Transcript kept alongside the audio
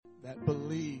that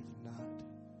believed not,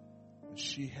 but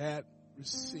she had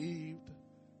received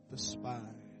the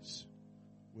spies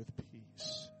with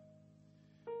peace.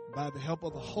 By the help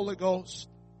of the Holy Ghost,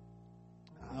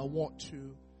 I want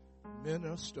to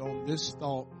minister on this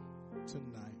thought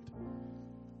tonight.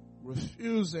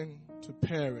 Refusing to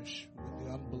perish with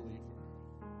the unbeliever.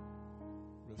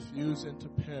 Refusing to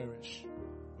perish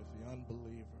with the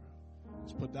unbeliever.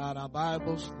 Let's put down our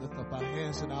Bibles, lift up our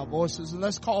hands and our voices, and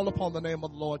let's call upon the name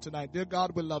of the Lord tonight. Dear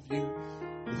God, we love you.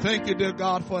 We thank you, dear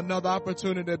God, for another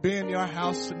opportunity to be in your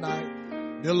house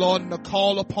tonight. Dear Lord, and to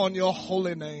call upon your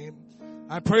holy name.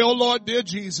 I pray, oh Lord, dear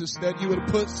Jesus, that you would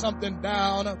put something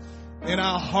down in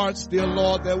our hearts, dear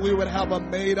Lord, that we would have a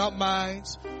made up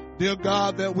minds. Dear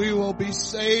God, that we will be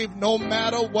saved no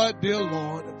matter what, dear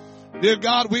Lord. Dear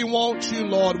God, we want you,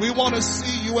 Lord. We want to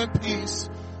see you in peace.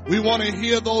 We want to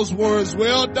hear those words,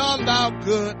 well done, thou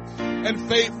good and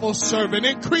faithful servant.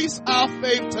 Increase our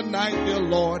faith tonight, dear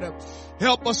Lord.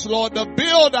 Help us, Lord, to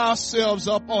build ourselves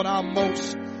up on our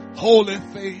most holy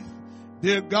faith.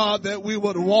 Dear God, that we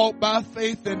would walk by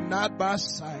faith and not by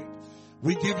sight.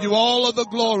 We give you all of the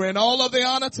glory and all of the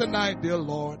honor tonight, dear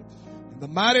Lord. In the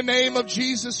mighty name of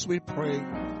Jesus, we pray.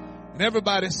 And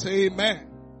everybody say amen.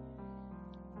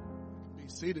 Be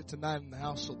seated tonight in the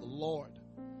house of the Lord.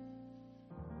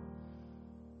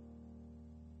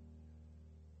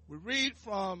 We read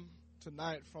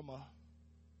tonight from a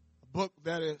book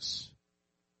that is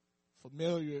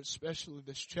familiar, especially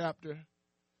this chapter.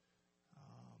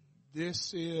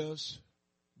 This is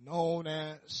known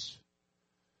as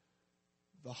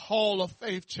the Hall of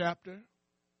Faith chapter,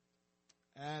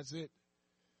 as it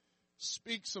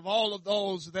speaks of all of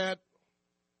those that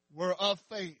were of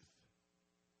faith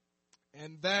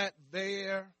and that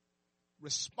their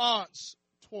response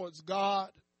towards God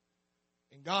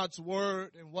and God's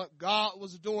word and what God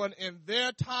was doing in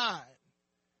their time,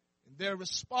 and their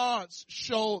response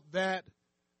showed that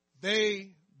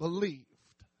they believed.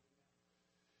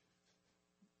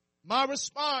 My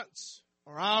response,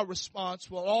 or our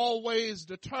response, will always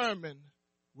determine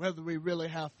whether we really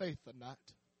have faith or not.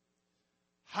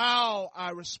 How I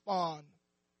respond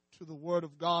to the Word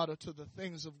of God or to the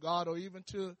things of God, or even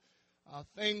to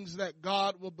things that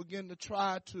God will begin to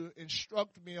try to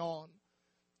instruct me on.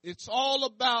 It's all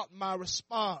about my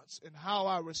response and how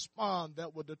I respond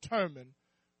that will determine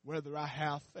whether I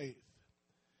have faith.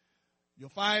 You'll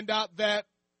find out that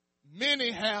many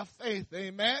have faith,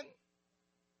 amen?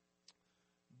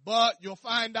 But you'll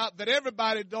find out that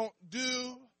everybody don't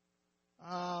do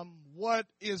what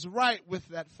is right with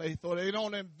that faith, or they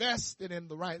don't invest it in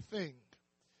the right thing.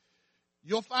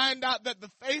 You'll find out that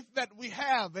the faith that we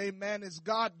have, amen, is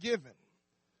God-given.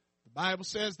 The Bible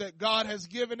says that God has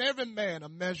given every man a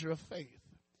measure of faith.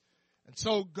 And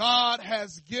so God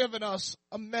has given us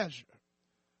a measure,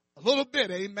 a little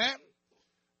bit, amen.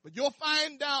 But you'll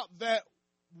find out that,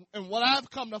 and what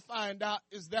I've come to find out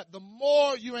is that the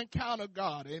more you encounter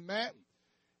God, amen,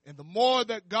 and the more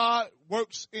that God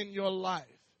works in your life,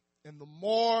 and the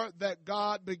more that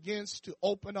God begins to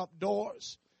open up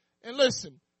doors, and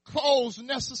listen, close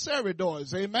necessary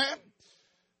doors, amen.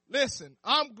 Listen,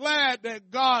 I'm glad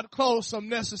that God closed some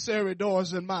necessary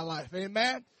doors in my life,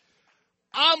 amen.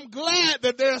 I'm glad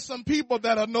that there are some people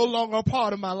that are no longer a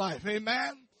part of my life,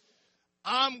 amen.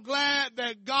 I'm glad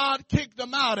that God kicked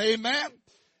them out, amen.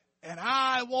 And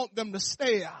I want them to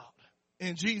stay out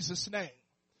in Jesus' name,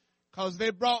 because they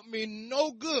brought me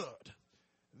no good.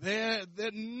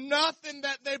 Nothing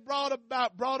that they brought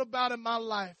about in my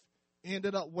life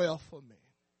ended up well for me.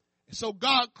 And so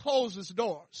God closes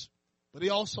doors, but he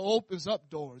also opens up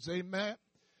doors. Amen.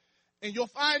 And you'll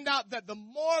find out that the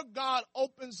more God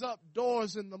opens up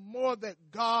doors and the more that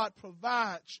God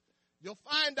provides, you'll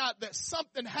find out that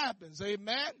something happens.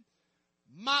 Amen.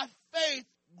 My faith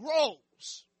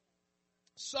grows.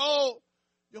 So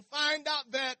you'll find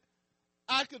out that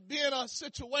I could be in a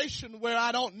situation where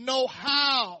I don't know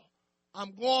how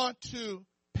I'm going to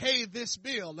pay this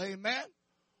bill, amen,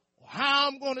 or how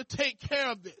I'm going to take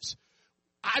care of this.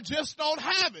 I just don't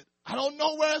have it. I don't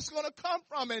know where it's going to come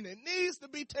from, and it needs to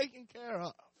be taken care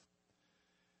of.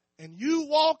 And you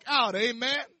walk out,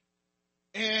 amen,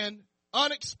 and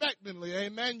unexpectedly,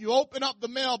 amen, you open up the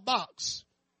mailbox.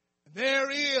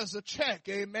 There is a check,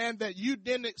 amen, that you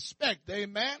didn't expect,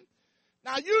 amen.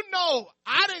 Now, you know,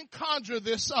 I didn't conjure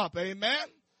this up, amen.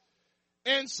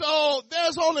 And so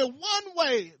there's only one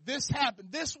way this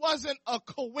happened. This wasn't a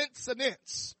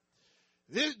coincidence.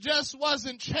 This just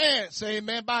wasn't chance,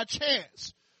 amen, by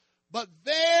chance. But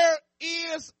there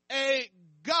is a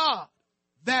God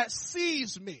that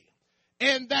sees me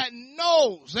and that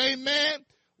knows, amen,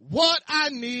 what I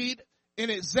need in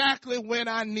exactly when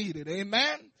I need it.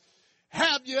 Amen.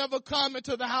 Have you ever come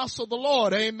into the house of the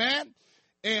Lord? Amen.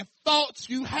 And thoughts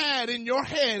you had in your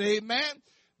head, amen,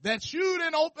 that you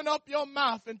didn't open up your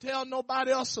mouth and tell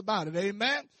nobody else about it,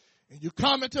 amen. And you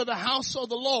come into the house of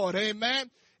the Lord,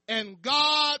 amen, and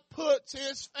God puts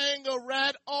his finger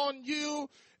right on you,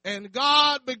 and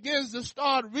God begins to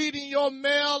start reading your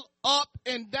mail up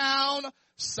and down,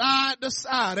 side to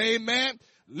side, amen,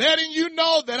 letting you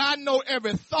know that I know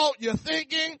every thought you're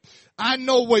thinking. I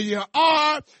know where you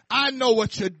are. I know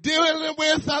what you're dealing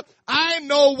with. I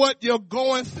know what you're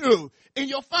going through. And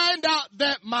you'll find out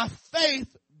that my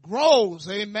faith grows,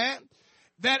 amen.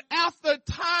 That after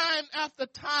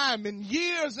time and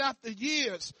years after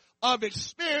years of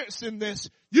experiencing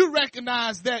this, you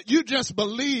recognize that you just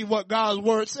believe what God's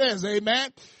word says,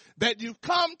 amen. That you've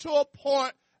come to a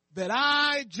point that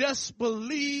I just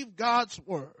believe God's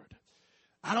word.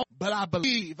 But I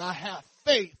believe, I have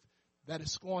faith that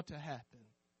it's going to happen.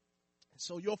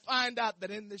 So you'll find out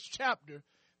that in this chapter,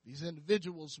 these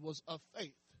individuals was of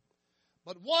faith.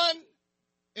 But one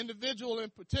individual in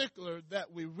particular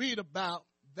that we read about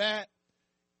that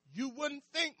you wouldn't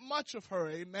think much of her,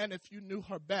 amen, if you knew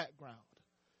her background,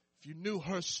 if you knew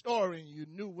her story and you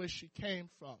knew where she came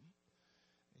from.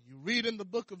 And you read in the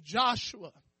book of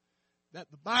Joshua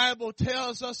that the Bible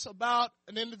tells us about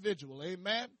an individual,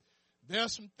 amen. There are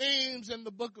some themes in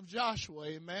the book of Joshua,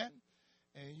 amen.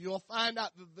 And you'll find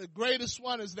out that the greatest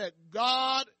one is that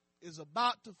God is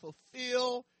about to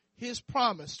fulfill his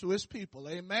promise to his people,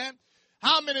 amen.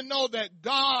 How many know that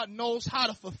God knows how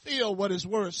to fulfill what his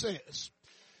word says?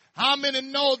 How many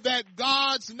know that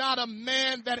God's not a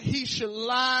man that he should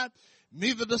lie,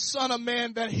 neither the son of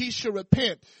man that he should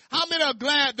repent? How many are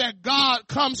glad that God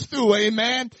comes through,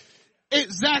 amen,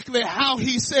 exactly how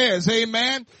he says,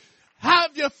 amen?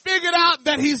 Have you figured out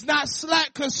that he's not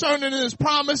slack concerning his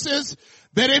promises?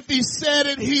 That if he said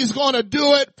it, he's going to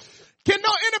do it? Can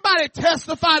anybody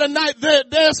testify tonight that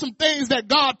there's some things that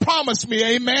God promised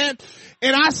me, amen?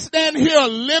 And I stand here a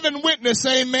living witness,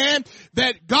 amen,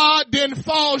 that God didn't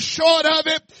fall short of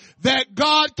it, that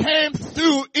God came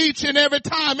through each and every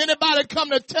time. Anybody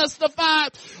come to testify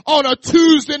on a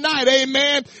Tuesday night,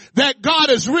 amen, that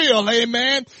God is real,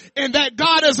 amen, and that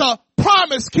God is a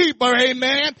promise keeper,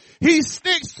 amen. He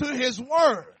sticks to his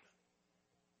word.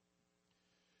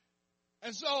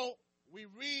 And so we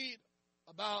read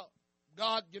about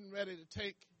God getting ready to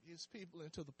take his people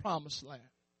into the promised land,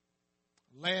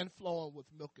 land flowing with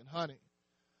milk and honey.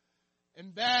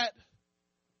 And that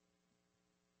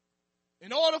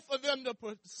in order for them to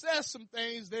possess some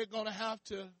things, they're going to have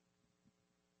to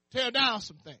tear down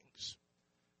some things.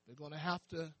 They're going to have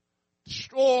to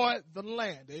destroy the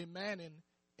land, amen,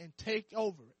 and take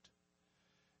over it.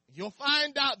 You'll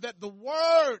find out that the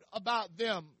word about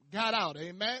them got out,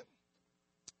 amen,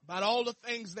 about all the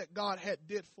things that God had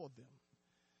did for them.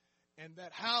 And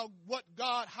that how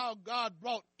God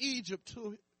brought Egypt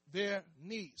to their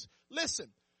knees. Listen,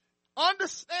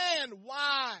 understand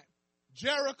why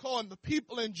Jericho and the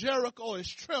people in Jericho is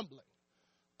trembling.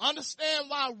 Understand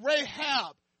why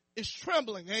Rahab is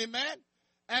trembling, amen,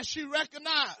 as she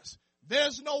recognized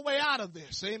there's no way out of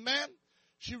this, amen.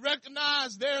 She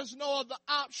recognized there's no other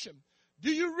option.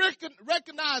 Do you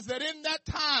recognize that in that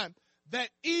time that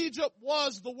Egypt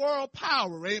was the world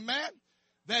power, amen?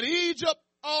 That Egypt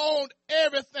owned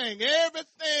everything.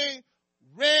 Everything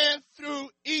ran through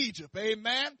Egypt,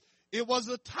 amen? It was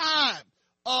a time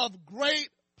of great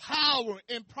power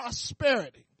and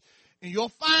prosperity. And you'll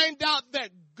find out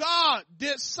that God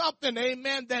did something,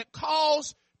 amen, that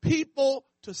caused people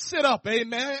to sit up,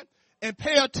 amen, and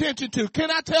pay attention to. Can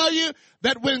I tell you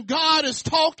that when God is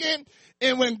talking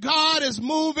and when God is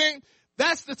moving,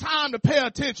 that's the time to pay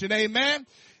attention, amen?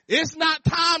 It's not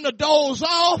time to doze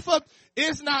off.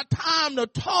 It's not time to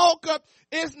talk.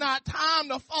 It's not time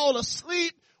to fall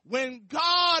asleep. When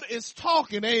God is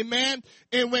talking, amen,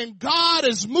 and when God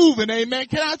is moving, amen,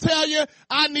 can I tell you,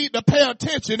 I need to pay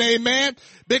attention, amen,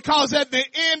 because at the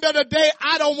end of the day,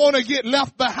 I don't want to get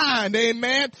left behind,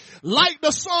 amen. Like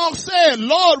the song said,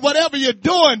 Lord, whatever you're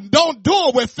doing, don't do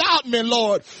it without me,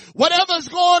 Lord. Whatever's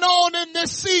going on in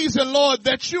this season, Lord,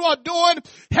 that you are doing,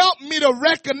 help me to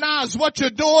recognize what you're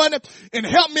doing and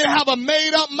help me to have a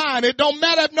made up mind. It don't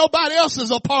matter if nobody else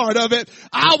is a part of it.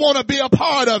 I want to be a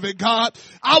part of it, God.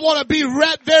 I want to be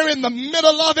right there in the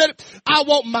middle of it. I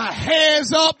want my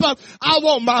hands up. I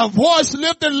want my voice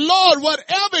lifted. Lord,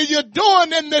 whatever you're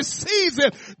doing in this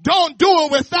season, don't do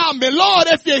it without me. Lord,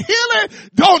 if you're healing,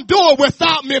 don't do it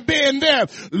without me being there.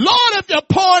 Lord, if you're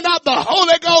pouring out the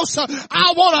Holy Ghost,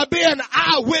 I want to be an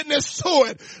eyewitness to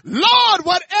it. Lord,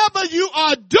 whatever you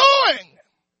are doing,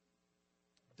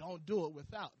 don't do it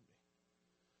without me.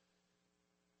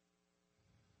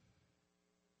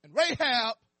 And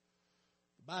Rahab,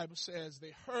 the Bible says,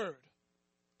 they heard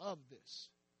of this,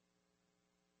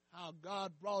 how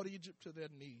God brought Egypt to their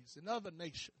knees and other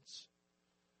nations.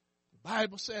 The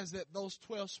Bible says that those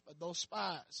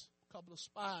spies, a couple of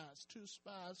spies, 2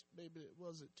 spies, maybe it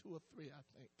was 2 or 3, I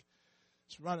think.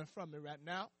 It's running from me right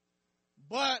now.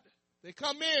 But they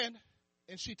come in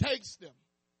and she takes them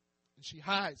and she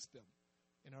hides them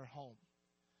in her home.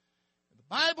 And the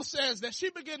Bible says that she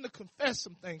began to confess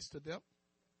some things to them.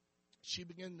 She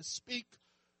began to speak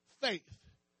faith.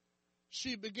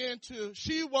 She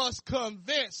was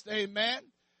convinced, amen,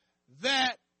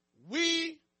 that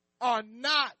we are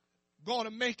not going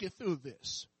to make it through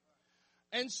this.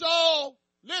 And so,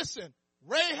 listen,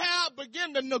 Rahab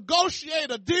began to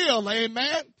negotiate a deal,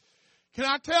 amen. Can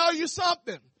I tell you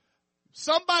something?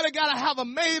 Somebody got to have a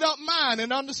made-up mind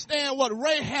and understand what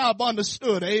Rahab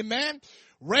understood, amen.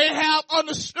 Rahab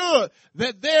understood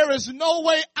that there is no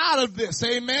way out of this,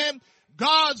 amen.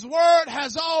 God's word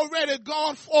has already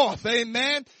gone forth,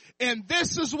 amen. And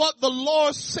this is what the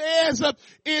Lord says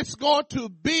it's going to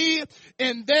be,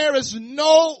 and there is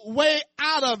no way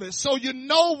out of it. So you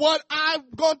know what I'm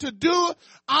going to do?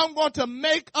 I'm going to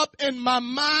make up in my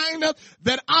mind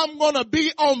that I'm going to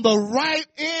be on the right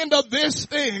end of this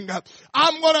thing.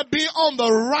 I'm going to be on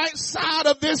the right side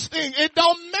of this thing. It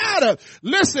don't matter.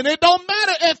 Listen, it don't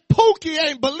matter if Pookie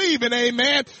ain't believing,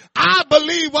 amen. I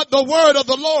believe what the word of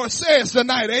the Lord says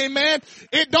tonight, amen.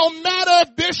 It don't matter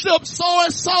if Bishop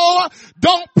so-and-so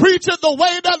don't preach it the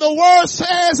way that the word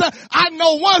says. I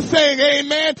know one thing,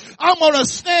 amen. I'm going to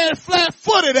stand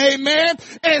flat-footed, amen,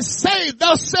 and say,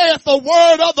 thus saith the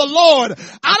word of the Lord.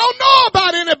 I don't know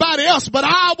about anybody else, but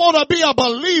I want to be a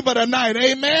believer tonight,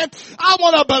 amen. I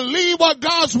want to believe what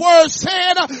God's word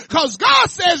said, because God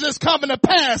says it's coming to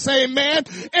pass, amen.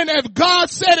 And if God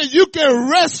said it, you can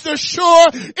rest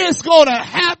assured it's going to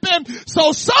happen.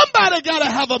 So somebody got to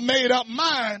have a made-up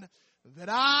mind that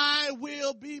I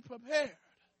will be prepared.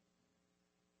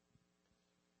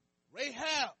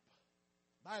 Rahab,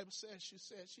 the Bible says,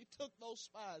 she took those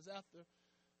spies after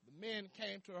the men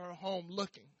came to her home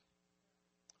looking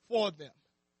for them.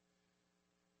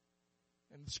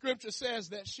 And the scripture says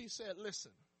that she said,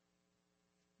 listen,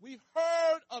 we've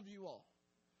heard of you all.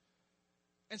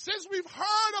 And since we've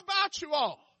heard about you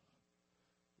all,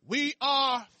 we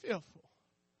are fearful.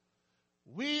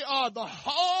 We are, the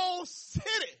whole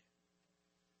city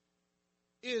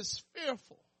is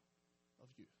fearful of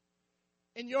you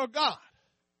and your God.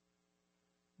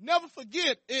 Never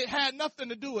forget, it had nothing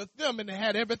to do with them, and it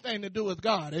had everything to do with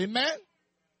God. Amen?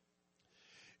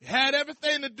 It had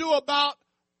everything to do about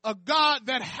a God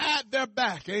that had their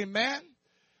back. Amen?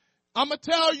 I'm going to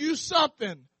tell you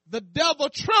something. The devil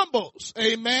trembles,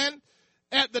 amen,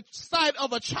 at the sight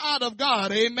of a child of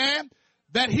God, amen,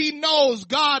 that he knows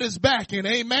God is backing,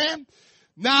 amen.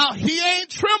 Now, he ain't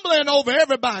trembling over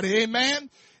everybody, amen.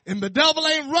 And the devil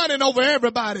ain't running over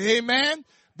everybody, amen.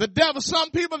 The devil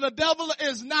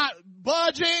is not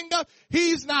budging.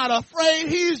 He's not afraid.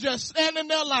 He's just standing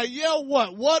there like, yeah,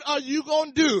 what? What are you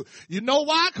going to do? You know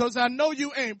why? Because I know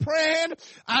you ain't praying.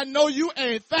 I know you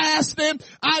ain't fasting.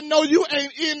 I know you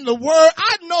ain't in the word.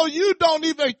 I know you don't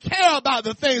even care about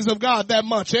the things of God that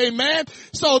much. Amen.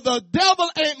 So the devil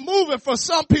ain't moving for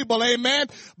some people. Amen.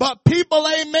 But people,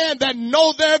 amen, that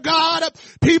know their God.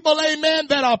 People, amen,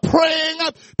 that are praying.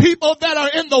 People that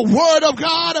are in the word of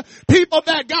God. People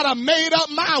that got a made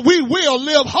up mind. We will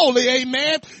live holy.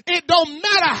 Amen. It don't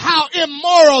matter how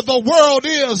immoral the world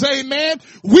is. Amen.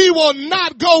 We will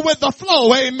not go with the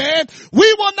flow. Amen.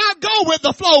 We will not go with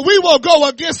the flow. We will go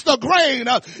against the grain,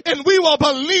 and we will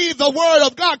believe the word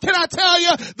of God. Can I tell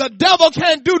you, the devil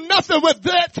can't do nothing with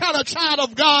that kind of child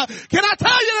of God. Can I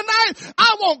tell you tonight,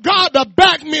 I want God to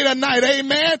back me tonight.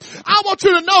 Amen. I want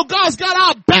you to know God's got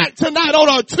our back tonight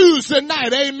on a Tuesday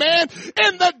night. Amen.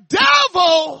 And the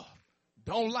devil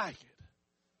don't like it.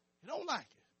 He don't like it.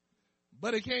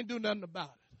 But he can't do nothing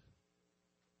about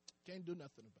it. Can't do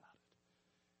nothing about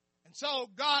it. And so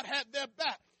God had their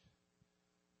back.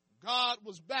 God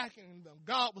was backing them.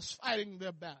 God was fighting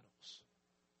their battles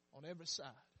on every side.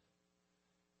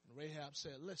 And Rahab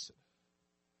said, listen,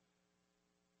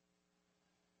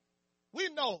 we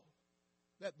know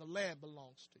that the land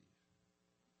belongs to you.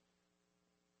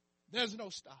 There's no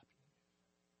stopping.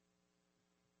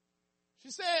 She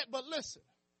said, but listen,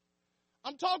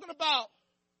 I'm talking about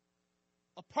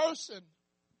a person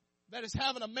that is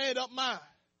having a made-up mind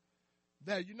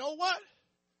that, you know what?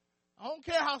 I don't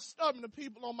care how stubborn the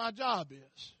people on my job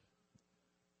is.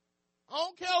 I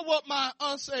don't care what my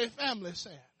unsaved family is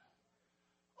saying.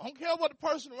 I don't care what the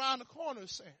person around the corner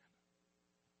is saying.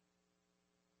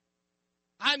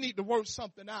 I need to work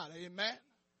something out, amen,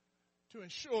 to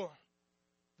ensure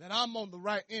that I'm on the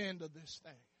right end of this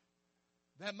thing,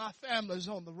 that my family is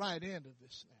on the right end of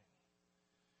this thing.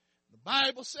 The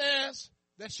Bible says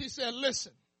that she said,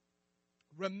 listen,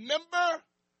 remember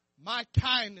my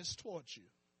kindness towards you.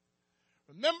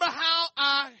 Remember how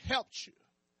I helped you.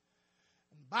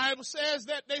 And the Bible says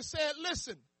that they said,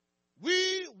 listen,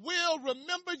 we will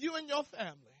remember you and your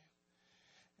family.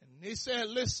 And they said,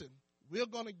 listen, we're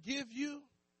going to give you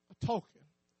a token.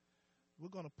 We're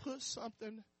going to put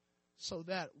something so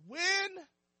that when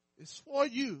it's for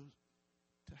you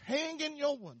to hang in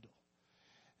your window,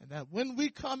 and that when we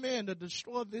come in to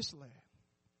destroy this land,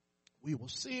 we will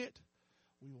see it,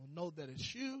 we will know that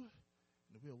it's you,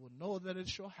 and we will know that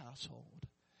it's your household,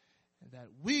 and that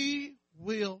we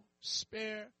will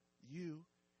spare you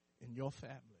and your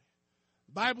family.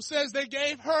 The Bible says they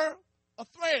gave her a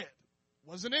thread. It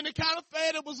wasn't any kind of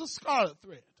thread, it was a scarlet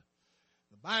thread.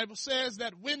 The Bible says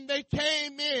that when they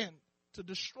came in to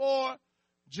destroy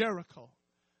Jericho,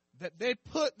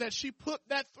 that she put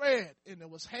that thread and it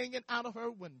was hanging out of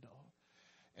her window.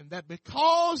 And that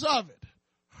because of it,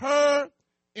 her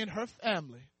and her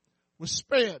family were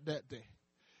spared that day.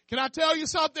 Can I tell you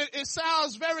something? It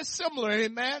sounds very similar,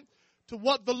 amen, to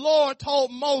what the Lord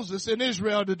told Moses in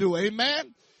Israel to do,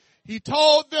 amen. He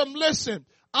told them, listen,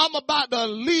 I'm about to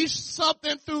unleash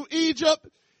something through Egypt,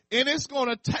 and it's going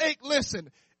to take, listen,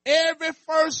 every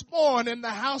firstborn in the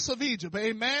house of Egypt,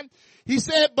 amen. He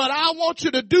said, but I want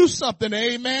you to do something,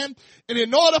 amen. And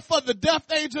in order for the death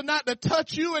angel not to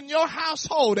touch you and your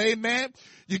household, amen,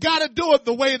 you got to do it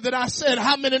the way that I said.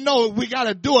 How many know we got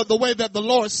to do it the way that the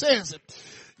Lord says it?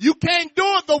 You can't do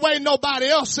it the way nobody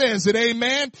else says it,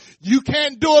 amen. You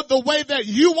can't do it the way that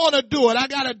you want to do it. I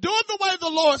got to do it the way the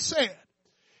Lord said.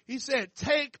 He said,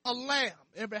 take a lamb,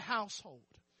 every household.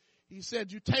 He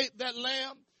said, you take that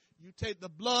lamb, you take the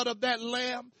blood of that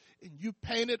lamb, and you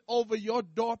paint it over your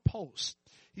doorpost.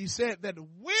 He said that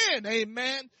when,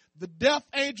 amen, the death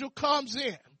angel comes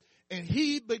in and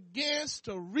he begins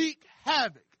to wreak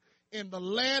havoc in the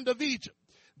land of Egypt,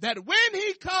 that when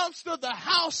he comes to the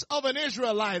house of an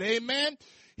Israelite, amen,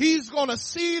 he's going to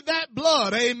see that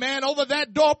blood, amen, over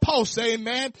that doorpost,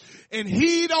 amen, and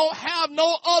he don't have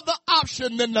no other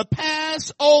option than to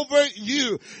pass over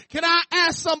you. Can I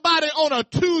ask somebody on a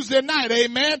Tuesday night,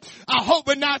 amen? I hope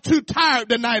we're not too tired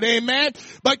tonight, amen,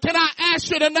 but can I ask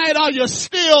you tonight, are you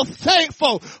still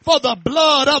thankful for the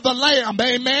blood of the Lamb,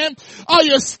 amen? Are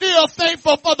you still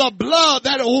thankful for the blood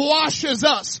that washes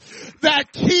us,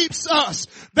 that keeps us,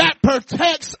 that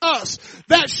protects us,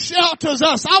 that shelters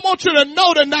us? I want you to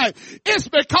know tonight, it's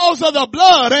because of the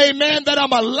blood, amen, that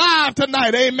I'm alive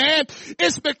tonight, amen.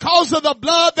 It's because of the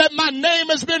blood that my name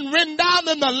has been written down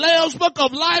in the Lamb's Book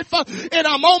of Life, and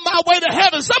I'm on my way to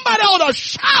heaven. Somebody ought to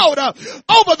shout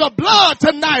over the blood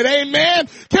tonight, amen.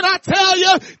 Can I tell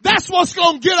you, that's what's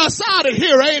going to get us out of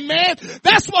here, amen.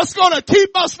 That's what's going to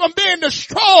keep us from being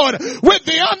destroyed with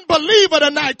the unbeliever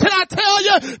tonight. Can I tell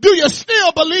you, do you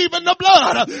still believe in the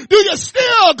blood? Do you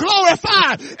still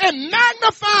glorify and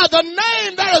magnify the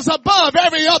name that is above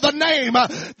every other name?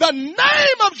 The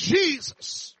name of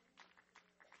Jesus.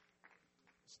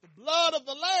 It's the blood of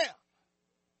the Lamb.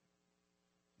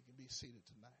 You can be seated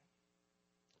tonight.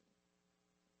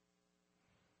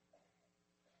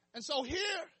 And so here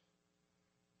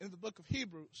in the book of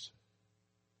Hebrews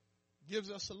gives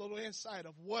us a little insight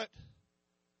of what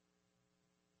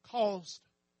caused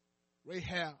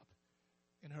Rahab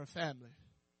and her family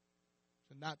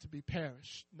not to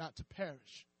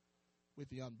perish with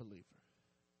the unbeliever.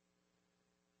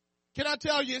 Can I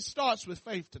tell you, it starts with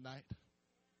faith tonight.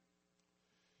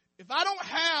 If I don't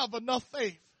have enough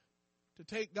faith to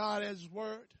take God at His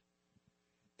word,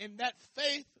 and that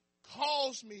faith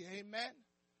calls me, amen,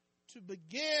 to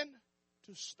begin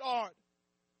to start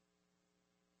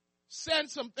setting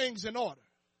some things in order,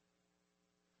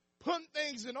 putting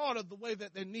things in order the way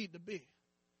that they need to be,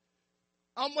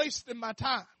 I'm wasting my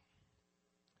time.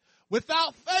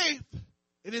 Without faith,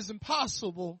 it is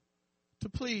impossible to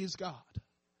please God.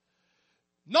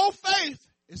 No faith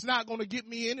is not going to get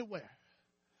me anywhere.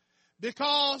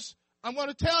 Because I'm going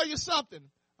to tell you something.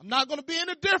 I'm not going to be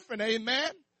any different,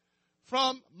 amen,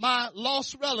 from my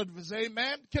lost relatives,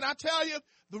 amen. Can I tell you,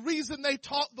 the reason they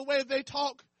talk the way they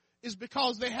talk is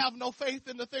because they have no faith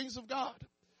in the things of God.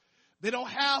 They don't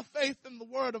have faith in the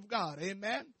word of God,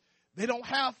 amen. They don't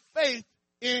have faith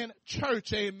in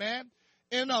church, amen.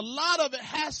 And a lot of it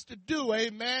has to do,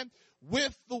 amen,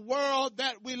 with the world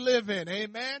that we live in,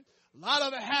 amen. A lot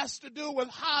of it has to do with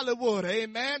Hollywood,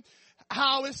 amen.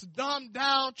 how it's dumbed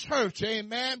down church,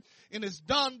 amen. And it's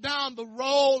dumbed down the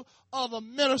role of a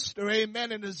minister,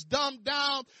 amen. And it's dumbed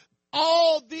down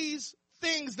all these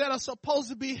things that are supposed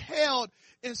to be held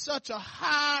in such a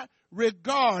high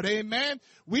regard, amen.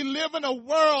 We live in a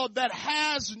world that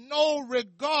has no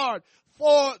regard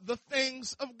for the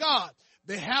things of God.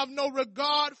 They have no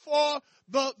regard for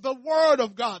the word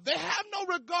of God. They have no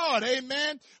regard,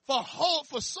 amen, for hope,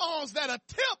 for songs that are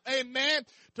tip, amen,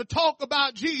 to talk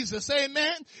about Jesus,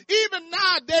 amen. Even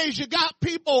nowadays, you got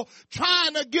people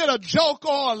trying to get a joke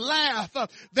or a laugh.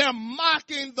 They're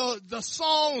mocking the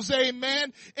songs,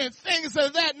 amen, and things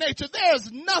of that nature. There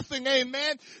is nothing,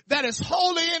 amen, that is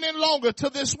holy any longer to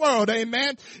this world,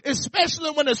 amen,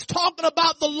 especially when it's talking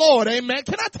about the Lord, amen.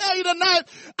 Can I tell you tonight,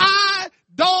 I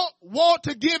don't want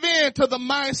to give in to the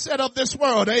mindset of this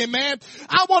world, amen.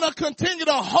 I want to continue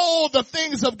to hold the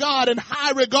things of God in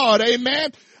high regard,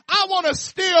 amen. I want to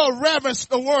still reverence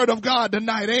the word of God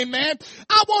tonight, amen.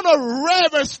 I want to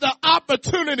reverence the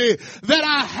opportunity that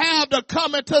I have to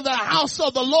come into the house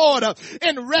of the Lord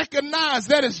and recognize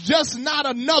that it's just not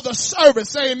another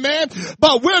service, amen.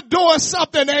 But we're doing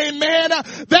something, amen,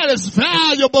 that is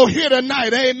valuable here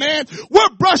tonight, amen.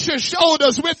 We're brushing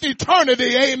shoulders with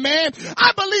eternity, amen.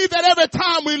 I believe that every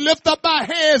time we lift up our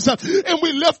hands and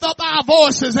we lift up our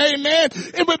voices, amen,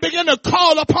 and we begin to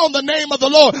call upon the name of the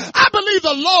Lord, I believe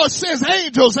the Lord sends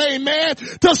angels, amen,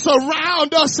 to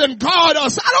surround us and guard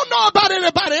us. I don't know about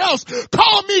anybody else.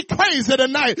 Call me crazy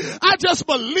tonight. I just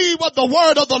believe what the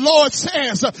word of the Lord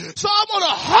says. So I want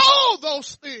to hold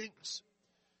those things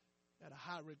at a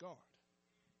high regard.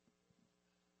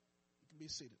 You can be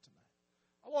seated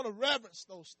tonight. I want to reverence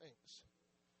those things.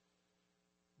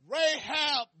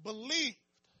 Rahab believed.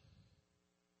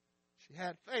 She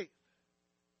had faith.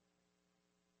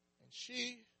 And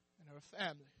she and her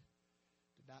family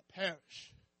not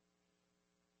perish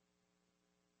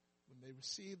when they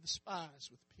receive the spies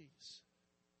with peace.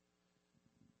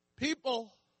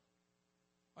 People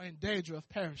are in danger of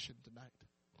perishing tonight.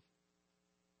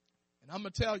 And I'm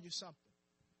going to tell you something.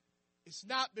 It's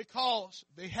not because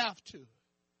they have to.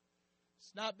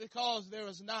 It's not because there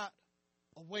is not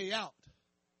a way out.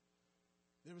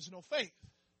 There is no faith.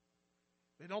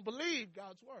 They don't believe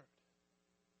God's word.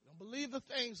 They don't believe the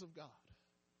things of God.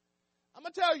 I'm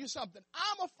going to tell you something.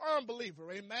 I'm a firm believer,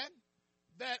 amen,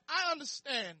 that I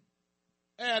understand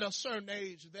at a certain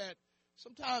age that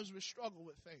sometimes we struggle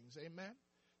with things, amen,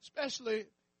 especially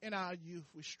in our youth.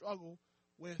 We struggle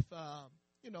with,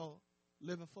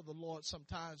 living for the Lord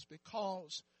sometimes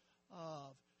because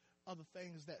of other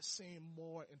things that seem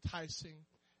more enticing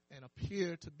and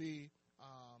appear to be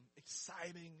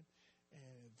exciting and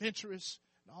adventurous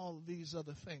and all of these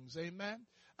other things, amen.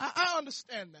 I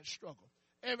understand that struggle.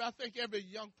 I think every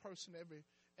young person,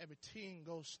 every teen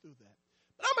goes through that.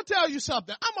 But I'm going to tell you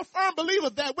something. I'm a firm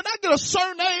believer that when I get a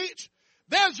certain age,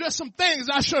 there's just some things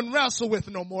I shouldn't wrestle with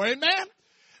no more. Amen?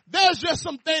 There's just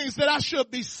some things that I should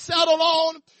be settled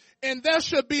on, and there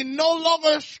should be no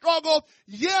longer a struggle.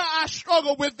 Yeah, I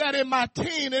struggle with that in my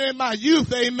teen and in my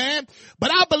youth, amen. But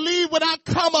I believe when I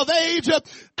come of age,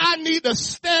 I need to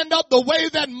stand up the way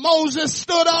that Moses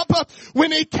stood up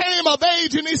when he came of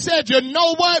age and he said, you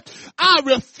know what? I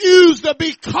refuse to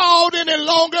be called any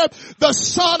longer the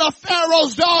son of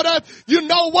Pharaoh's daughter. You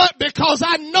know what? Because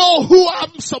I know who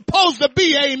I'm supposed to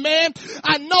be, amen.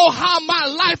 I know how my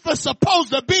life is supposed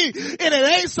to be, and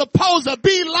it ain't supposed to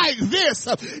be like this.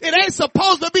 It ain't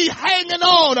supposed to be hanging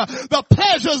on the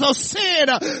pleasures of sin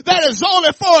that is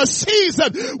only for a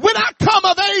season. When I come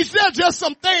of age, there's just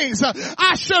some things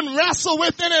I shouldn't wrestle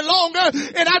with any longer,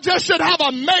 and I just should have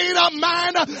a made up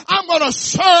mind. I'm going to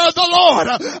serve the Lord.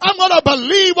 I'm going to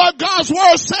believe what God's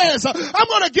word says. I'm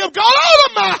going to give God all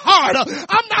of my heart.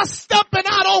 I'm not stepping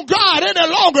out on God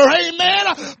any longer,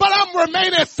 amen, but I'm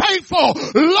remaining faithful,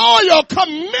 loyal,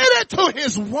 committed to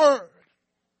his word.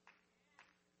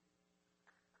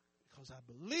 Because I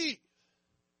believe.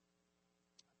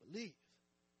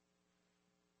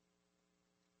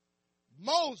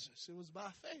 Moses, it was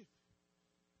by faith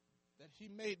that he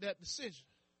made that decision.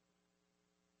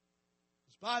 It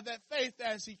was by that faith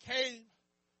as he came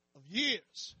of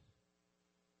years.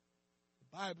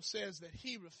 The Bible says that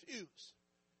he refused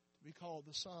to be called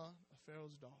the son of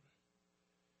Pharaoh's daughter.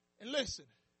 And listen,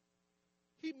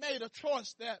 he made a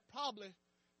choice that probably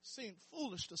seemed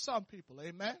foolish to some people,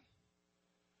 amen?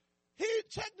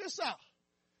 Check this out.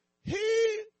 He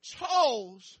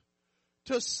chose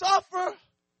to suffer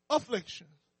affliction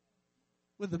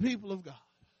with the people of God.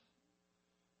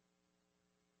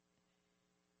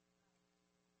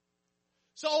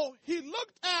 So he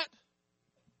looked at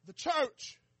the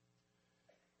church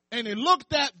and he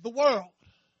looked at the world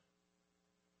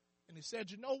And he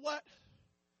said, you know what?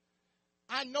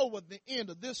 I know what the end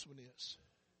of this one is.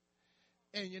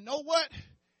 And you know what?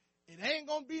 It ain't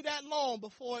going to be that long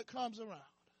before it comes around.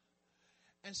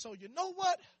 And so you know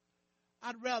what?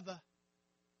 I'd rather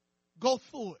go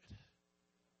through it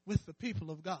with the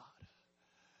people of God.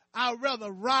 I'd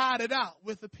rather ride it out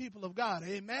with the people of God.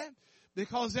 Amen.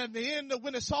 Because at the end of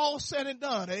when it's all said and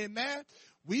done, amen,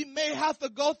 we may have to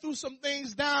go through some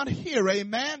things down here.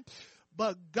 Amen.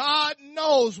 But God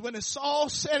knows when it's all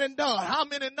said and done. How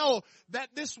many know that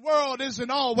this world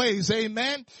isn't always,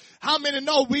 amen? How many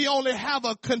know we only have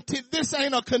this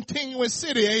ain't a continuous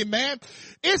city, amen?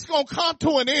 It's gonna come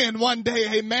to an end one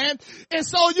day, amen? And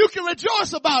so you can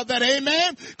rejoice about that,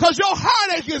 amen? Cause your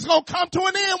heartache is gonna come to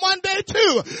an end one day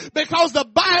too. Because the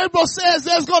Bible says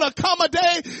there's gonna come a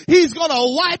day He's gonna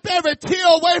wipe every tear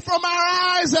away from our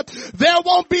eyes. There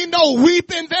won't be no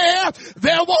weeping there.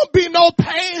 There won't be no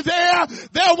pain there.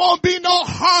 There won't be no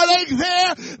heartache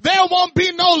there. There won't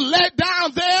be no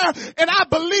letdown there. And I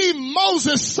believe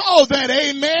Moses saw that,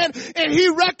 amen. And he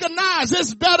recognized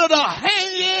it's better to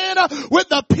hang in with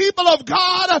the people of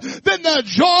God than to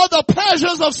enjoy the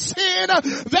pleasures of sin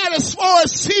that is for a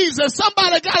season.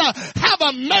 Somebody gotta have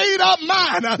a made up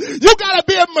mind. You gotta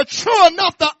be mature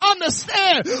enough to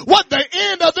understand what the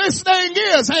end of this thing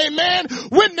is, amen.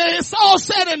 When it's all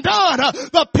said and done,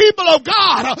 the people of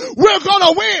God, we're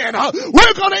gonna win.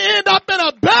 We're going to end up in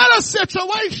a better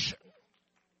situation.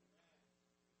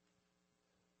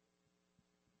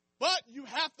 But you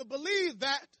have to believe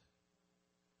that.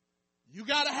 You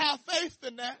got to have faith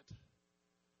in that.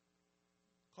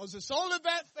 Because it's only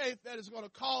that faith that is going to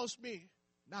cause me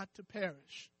not to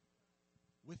perish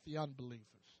with the unbelievers.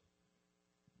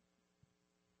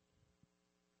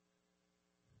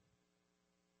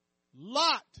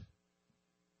 Lot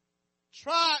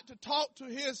tried to talk to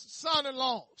his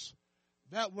son-in-laws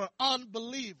that were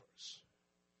unbelievers.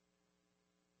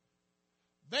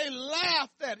 They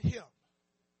laughed at him.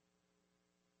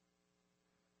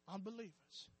 Unbelievers.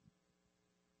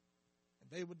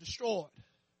 And they were destroyed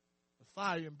with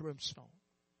fire and brimstone.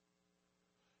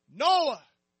 Noah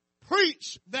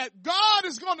preached that God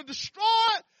is going to destroy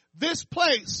this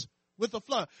place with a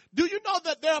flood. Do you know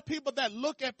that there are people that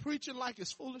look at preaching like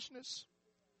it's foolishness?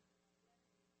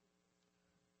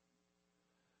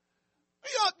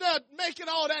 You out there making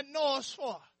all that noise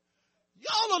for?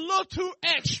 Y'all a little too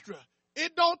extra.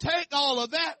 It don't take all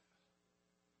of that.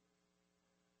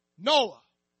 Noah,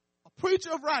 a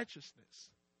preacher of righteousness.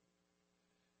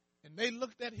 And they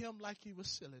looked at him like he was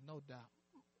silly, no doubt.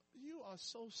 You are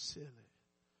so silly.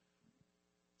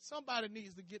 Somebody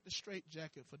needs to get the straight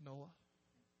jacket for Noah.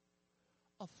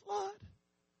 A flood?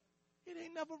 It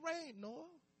ain't never rained, Noah.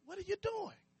 What are you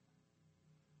doing?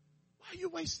 Why are you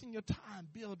wasting your time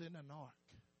building an ark?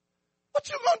 What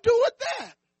you gonna do with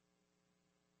that?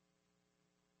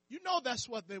 You know that's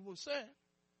what they were saying.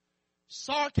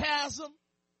 Sarcasm,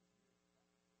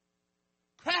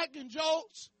 cracking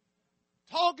jokes,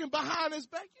 talking behind his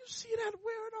back. You see that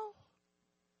weirdo?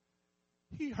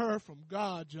 He heard from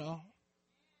God, y'all.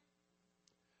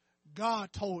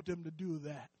 God told him to do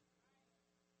that.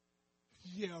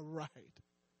 Yeah, right.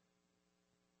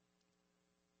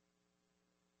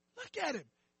 Look at him.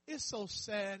 It's so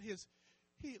sad.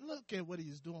 Look at what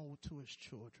he's doing to his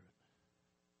children.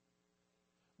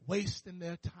 Wasting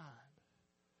their time.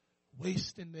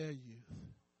 Wasting their youth.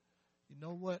 You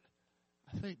know what?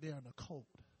 I think they're in a cult.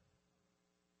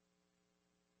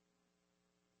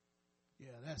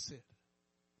 Yeah, that's it.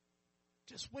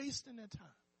 Just wasting their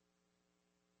time.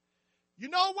 You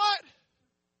know what?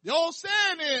 The old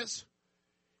saying is,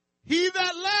 he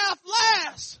that laughed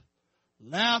last,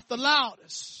 laughed the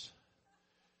loudest.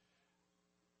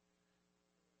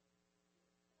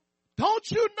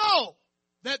 Don't you know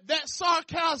that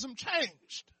sarcasm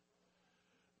changed?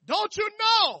 Don't you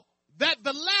know that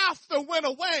the laughter went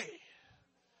away?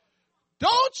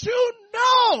 Don't you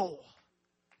know?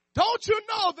 Don't you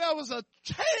know there was a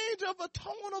change of a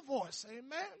tone of voice?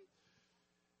 Amen.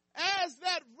 As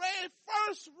that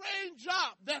first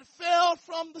raindrop that fell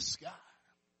from the sky.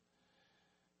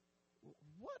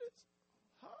 What is,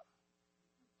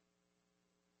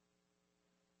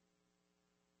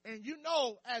 And you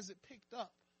know, as it picked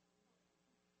up,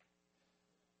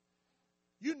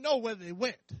 you know where they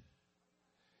went.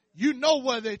 You know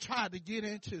where they tried to get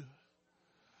into.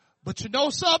 But you know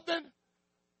something?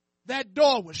 That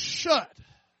door was shut.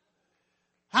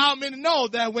 How many know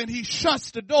that when he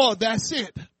shuts the door, that's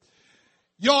it?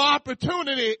 Your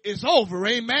opportunity is over,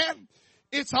 amen?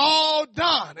 It's all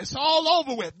done. It's all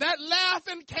over with. That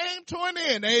laughing came to an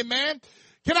end, amen?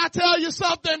 Can I tell you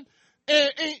something?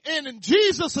 And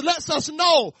Jesus lets us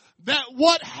know that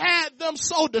what had them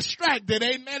so distracted,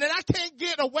 amen. And I can't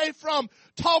get away from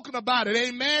talking about it,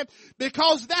 amen,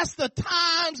 because that's the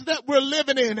times that we're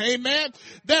living in, amen.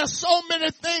 There's so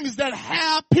many things that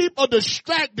have people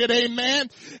distracted, amen,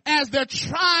 as they're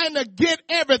trying to get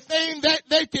everything that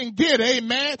they can get,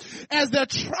 amen, as they're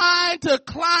trying to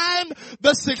climb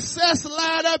the success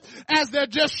ladder, as they're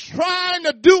just trying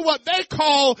to do what they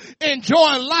call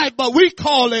enjoying life, but we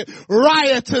call it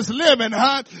riotous living,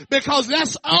 because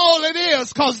that's all it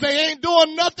is, because they ain't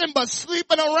doing nothing but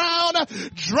sleeping around,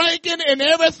 drinking, and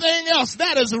everything else.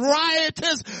 That is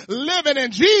riotous living.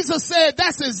 And Jesus said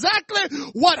that's exactly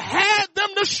what had them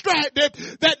distracted,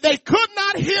 that they could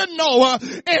not hear Noah,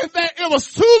 and that it was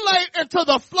too late until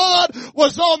the flood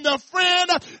was on their friend.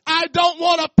 I don't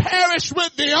want to perish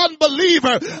with the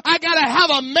unbeliever. I gotta have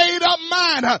a made up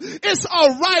mind. It's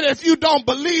alright if you don't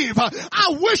believe.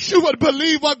 I wish you would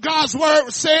believe what God's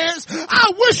word says.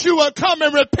 I wish you would come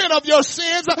and repent of your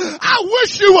sins. I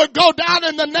wish you would go down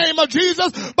in the name of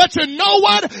Jesus. But you know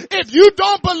what? If you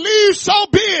don't believe, so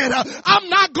be it. I'm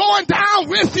not going down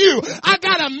with you. I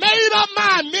got a made up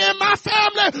mind. Me and my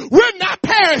family, we're not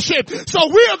perishing. So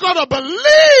we're going to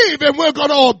believe and we're going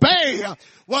to obey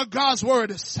what God's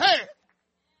word is saying.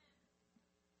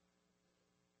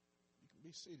 You can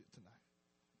be seated tonight.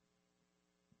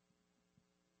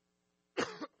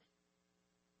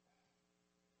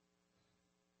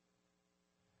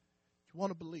 You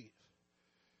want to believe.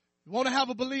 You want to have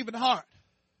a believing heart.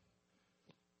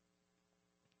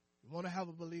 You want to have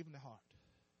a believing heart.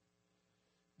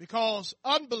 Because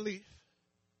unbelief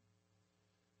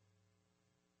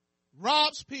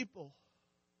robs people.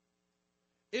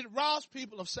 It robs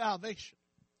people of salvation.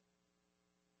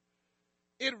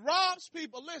 It robs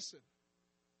people, listen,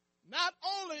 not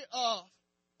only of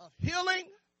healing,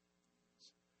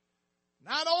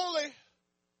 not only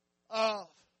of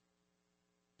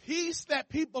peace that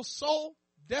people so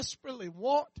desperately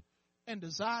want and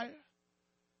desire,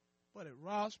 but it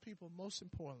robs people, most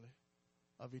importantly,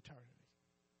 of eternity.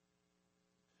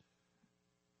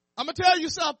 I'm going to tell you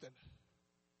something,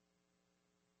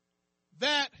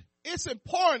 that it's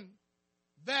important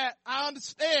that I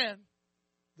understand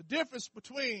the difference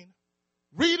between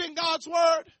reading God's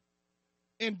word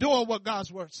and doing what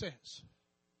God's word says.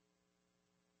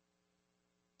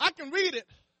 I can read it,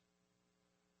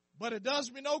 but it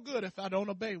does me no good if I don't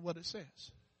obey what it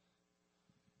says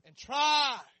and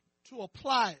try to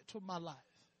apply it to my life.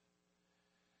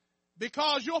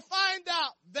 Because you'll find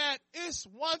out that it's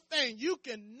one thing, you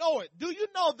can know it. Do you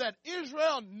know that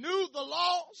Israel knew the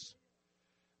laws?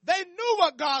 They knew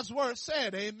what God's word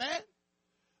said, amen.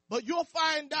 But you'll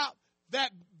find out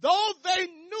that though they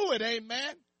knew it,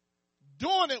 amen,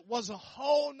 doing it was a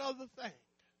whole nother thing.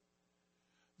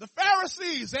 The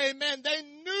Pharisees, amen, they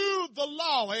knew the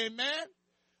law, amen.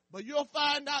 But you'll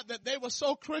find out that they were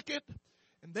so crooked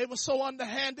and they were so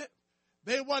underhanded.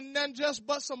 They weren't none just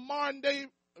but some modern day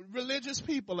religious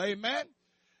people, amen.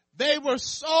 They were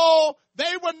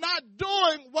not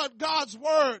doing what God's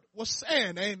word was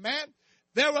saying, amen.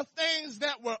 There were things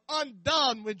that were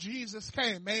undone when Jesus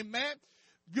came, amen.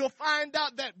 You'll find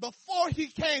out that before he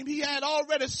came, he had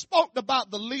already spoke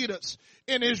about the leaders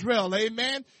in Israel,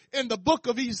 amen. In the book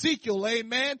of Ezekiel,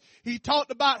 amen, he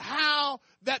talked about how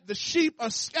that the sheep are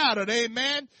scattered,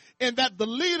 amen, and that the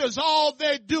leaders, all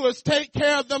they do is take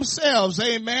care of themselves,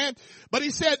 amen. But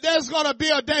he said there's going to be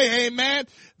a day, amen,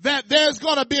 that there's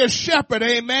going to be a shepherd,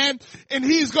 amen, and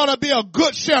he's going to be a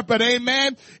good shepherd,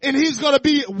 amen, and he's going to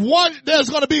be there's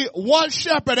going to be one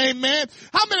shepherd, amen.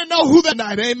 How many know who that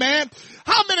night, amen?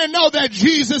 How many know that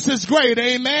Jesus is great,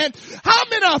 amen? How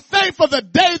many are thankful the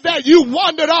day that you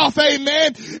wandered off,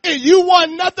 amen, and you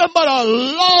weren't nothing but a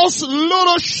lost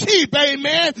little sheep,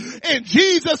 amen, and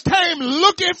Jesus came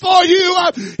looking for you.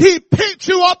 He picked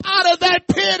you up out of that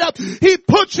pit. He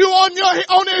put you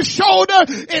on his shoulder,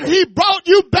 and he brought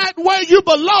you back where you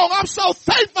belong. I'm so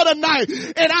thankful tonight,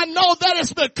 and I know that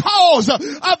it's because of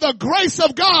the grace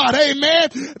of God, amen,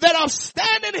 that I'm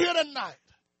standing here tonight.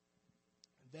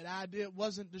 That idea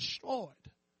wasn't destroyed.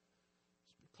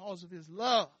 It's because of his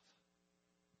love.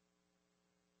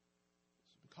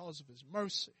 It's because of his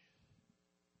mercy.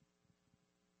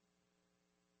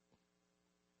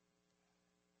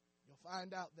 You'll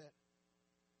find out that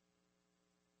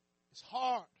it's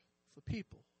hard for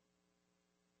people.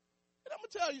 And I'm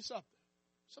going to tell you something.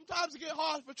 Sometimes it gets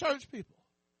hard for church people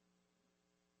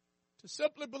to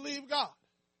simply believe God.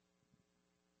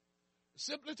 To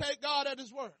simply take God at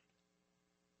his word.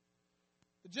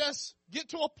 To just get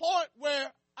to a point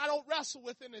where I don't wrestle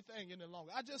with anything any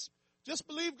longer. I just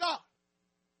believe God.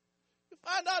 You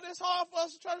find out it's hard for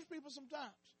us church people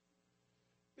sometimes.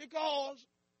 Because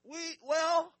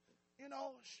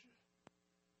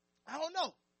I don't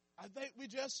know. I think I'm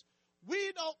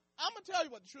going to tell you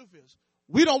what the truth is.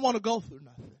 We don't want to go through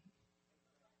nothing.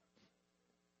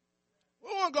 We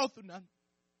don't want to go through nothing.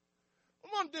 We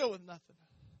don't want to deal with nothing.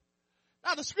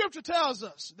 Now, the scripture tells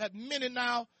us that many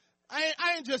now,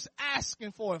 I ain't just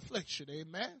asking for affliction,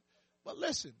 amen. But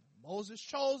listen, Moses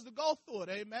chose to go through it,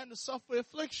 amen, to suffer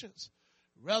afflictions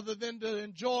rather than to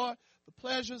enjoy the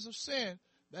pleasures of sin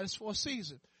that is for a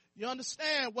season. You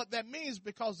understand what that means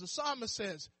because the psalmist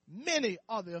says, many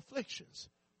are the afflictions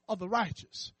of the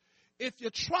righteous. If you're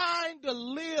trying to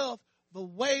live the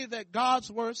way that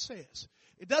God's word says,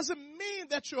 it doesn't mean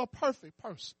that you're a perfect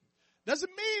person.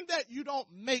 Doesn't mean that you don't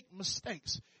make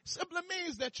mistakes. It simply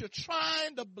means that you're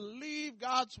trying to believe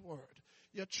God's word.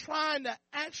 You're trying to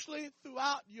actually,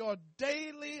 throughout your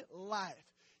daily life,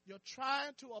 you're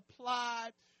trying to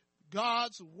apply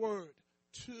God's word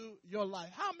to your life.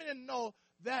 How many know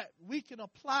that we can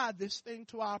apply this thing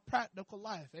to our practical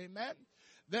life? Amen.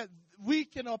 That we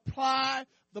can apply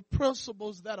the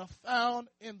principles that are found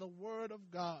in the word of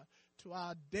God to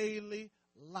our daily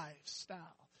lifestyle.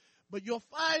 But you'll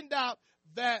find out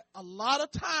that a lot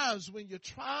of times when you're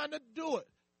trying to do it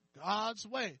God's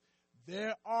way,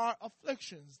 there are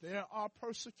afflictions, there are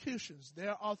persecutions,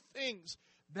 there are things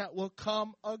that will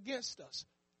come against us.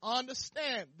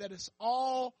 Understand that it's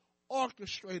all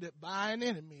orchestrated by an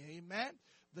enemy, amen.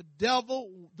 The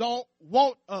devil don't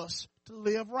want us to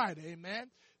live right, amen.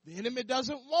 The enemy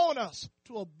doesn't want us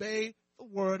to obey the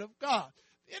word of God.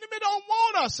 The enemy don't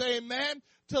want us, amen,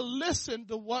 to listen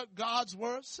to what God's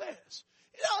word says.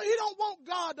 He don't want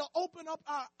God to open up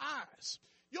our eyes.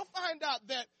 You'll find out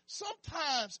that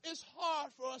sometimes it's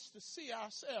hard for us to see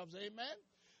ourselves, amen.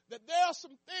 That there are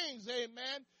some things,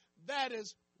 amen, that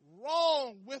is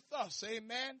wrong with us,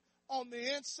 amen, on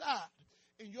the inside.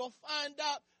 And you'll find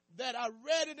out that I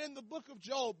read it in the book of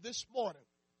Job this morning.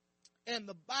 And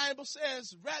the Bible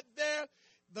says right there,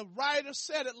 the writer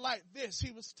said it like this.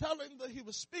 He was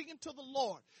speaking to the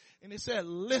Lord. And he said,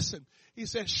 listen, he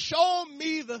said, show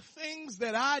me the things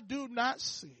that I do not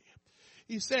see.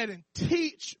 He said, and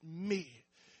teach me.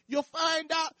 You'll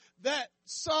find out that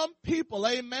some people,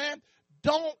 amen,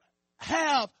 don't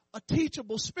have a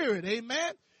teachable spirit,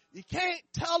 amen. You can't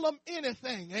tell them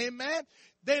anything, amen.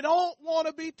 They don't want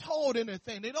to be told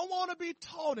anything. They don't want to be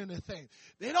taught anything.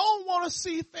 They don't want to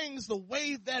see things the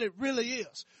way that it really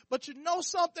is. But you know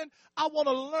something? I want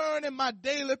to learn in my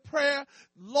daily prayer,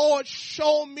 Lord,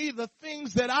 show me the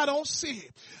things that I don't see.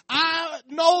 I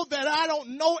know that I don't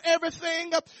know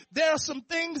everything. There are some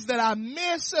things that I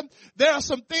miss. There are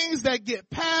some things that get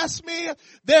past me.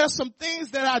 There are some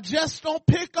things that I just don't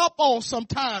pick up on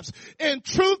sometimes. And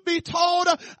truth be told,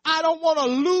 I don't want to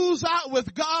lose out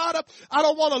with God. I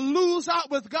don't want to lose out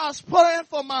with God's plan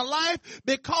for my life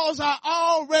because I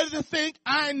already think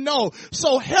I know.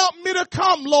 So help me to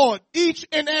come, Lord, each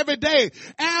and every day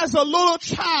as a little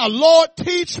child. Lord,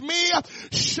 teach me,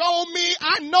 show me.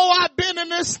 I know I've been in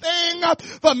this thing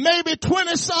for maybe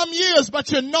 20 some years, but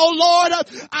you know, Lord,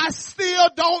 I still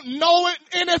don't know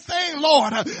anything,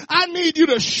 Lord. I need you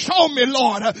to show me,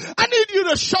 Lord. I need you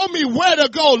to show me where to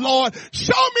go, Lord.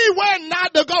 Show me where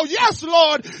not to go. Yes,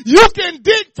 Lord, you can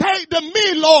dictate to me,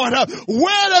 Lord,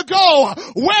 where to go,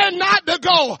 where not to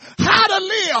go, how to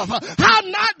live, how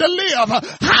not to live,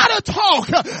 how to talk,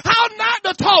 how not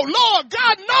to talk. Lord,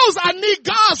 God knows I need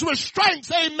God's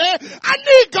restraints, amen. I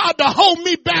need God to hold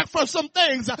me back from some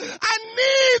things. I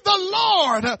need the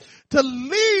Lord to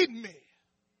lead me.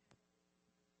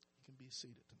 You can be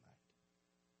seated tonight.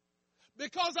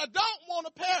 Because I don't want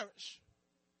to perish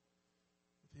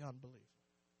with the unbeliever.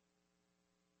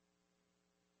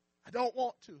 I don't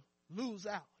want to lose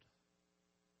out.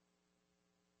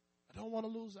 I don't want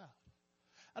to lose out.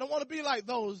 I don't want to be like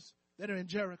those that are in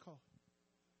Jericho.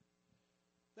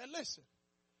 Now listen,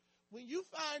 when you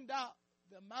find out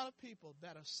the amount of people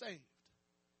that are saved,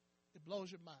 it blows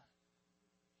your mind.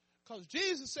 Because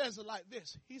Jesus says it like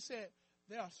this. He said,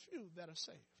 there are few that are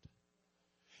saved.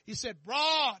 He said,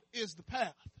 broad is the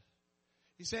path.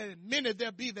 He said, and many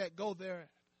there be that go therein.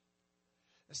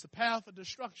 It's the path of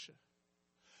destruction.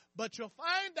 But you'll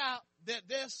find out that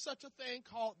there's such a thing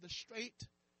called the straight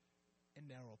and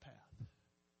narrow path.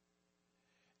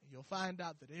 And you'll find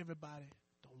out that everybody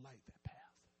don't like that path.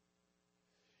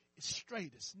 It's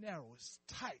straight, it's narrow, it's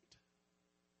tight.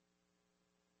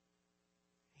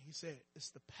 And he said,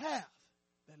 it's the path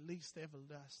that leads to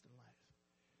everlasting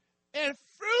life. And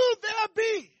few there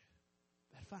be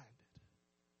that find it.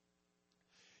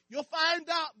 You'll find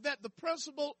out that the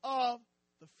principle of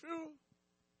the few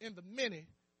and the many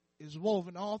is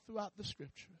woven all throughout the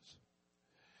scriptures.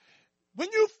 When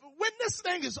this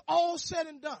thing is all said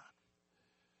and done,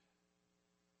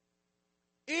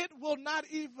 you will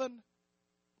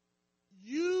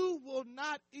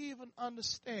not even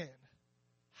understand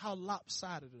how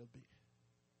lopsided it'll be.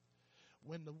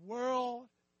 When the world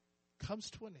comes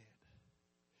to an end,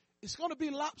 it's going to be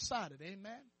lopsided,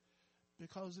 amen?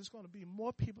 Because there's going to be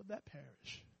more people that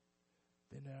perish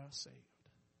than there are saved.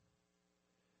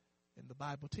 And the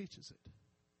Bible teaches it.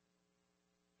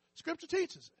 Scripture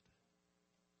teaches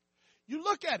it. You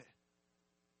look at it.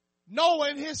 Noah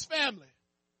and his family,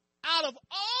 out of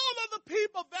all of the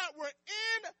people that were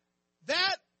in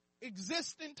that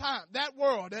existing time, that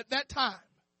world at that time,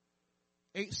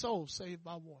 8 souls saved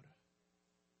by water.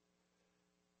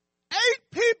 8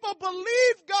 people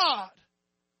believed God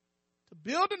to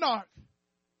build an ark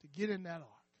to get in that ark.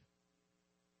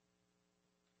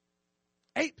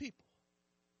 8 people.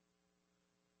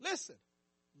 Listen,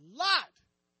 Lot,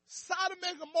 Sodom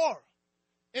and Gomorrah.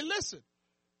 And listen,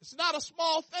 it's not a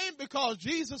small thing because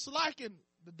Jesus likened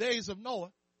the days of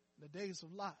Noah, the days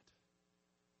of Lot,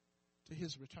 to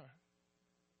his return.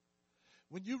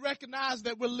 When you recognize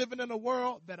that we're living in a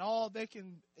world that all they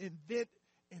can invent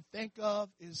and think of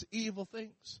is evil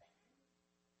things,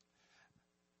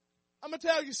 I'm going to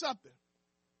tell you something.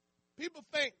 People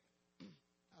think,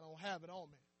 I don't have it on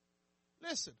me.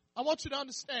 Listen, I want you to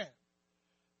understand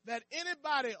that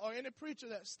anybody or any preacher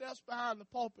that steps behind the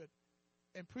pulpit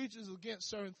and preaches against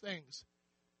certain things,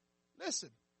 listen,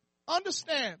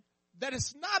 understand that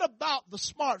it's not about the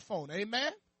smartphone,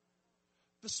 amen?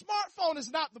 The smartphone is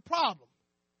not the problem.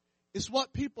 It's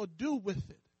what people do with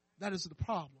it that is the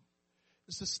problem.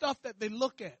 It's the stuff that they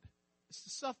look at. It's the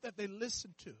stuff that they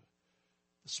listen to.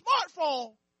 The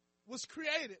smartphone was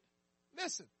created,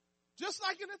 listen, just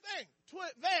like anything, to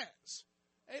advance.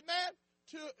 Amen?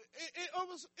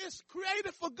 It's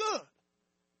created for good.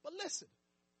 But listen,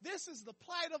 this is the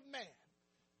plight of man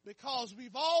because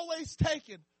we've always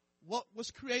taken what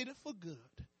was created for good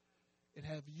and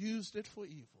have used it for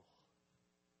evil.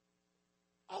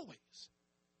 Always.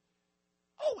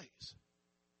 Always.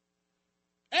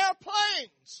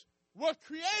 Airplanes were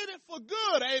created for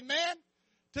good, amen,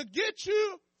 to get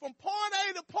you from point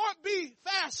A to point B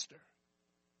faster.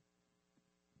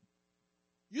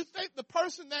 You think the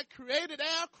person that created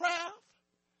aircraft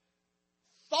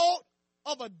thought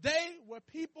of a day where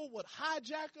people would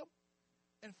hijack them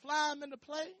and fly them into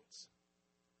planes?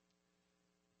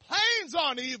 Planes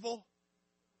aren't evil.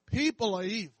 People are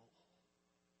evil.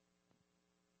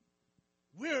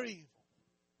 We're evil.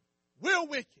 We're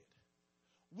wicked.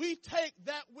 We take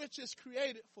that which is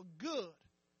created for good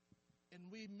and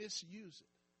we misuse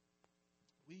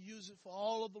it. We use it for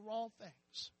all of the wrong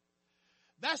things.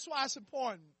 That's why it's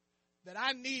important that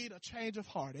I need a change of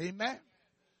heart. Amen?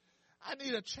 I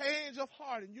need a change of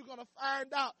heart. And you're going to find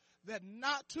out that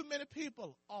not too many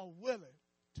people are willing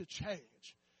to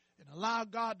change and allow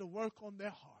God to work on their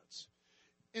hearts.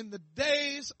 In the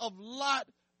days of Lot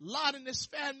and his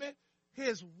family,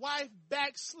 his wife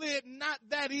backslid not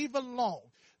that even long.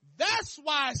 That's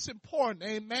why it's important,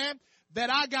 amen, that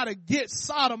I got to get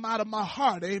Sodom out of my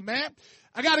heart, amen.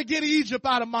 I got to get Egypt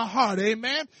out of my heart,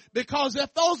 amen, because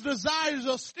if those desires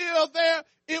are still there,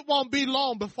 it won't be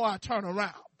long before I turn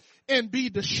around and be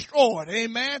destroyed,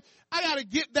 amen. I got to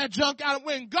get that junk out.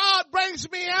 When God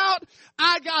brings me out,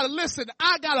 I got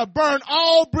to burn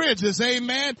all bridges,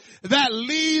 amen, that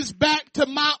leads back to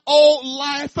my old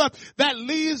life, that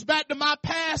leads back to my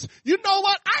past. You know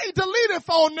what? I ain't deleting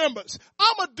phone numbers.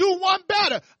 I'm going to do one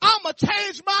better. I'm going to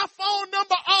change my phone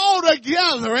number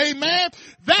altogether, amen.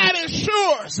 That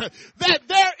ensures that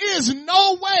there is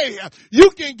no way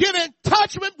you can get in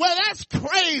touch with, well, that's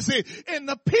crazy. And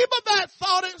the people that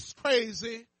thought it's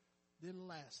crazy didn't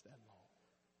last that long.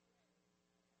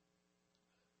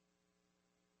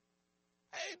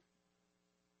 Hey,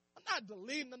 I'm not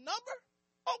deleting the number.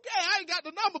 Okay, I ain't got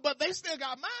the number, but they still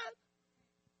got mine.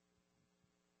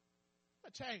 Let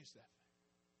me change that.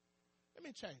 Let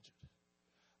me change it.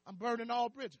 I'm burning all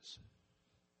bridges.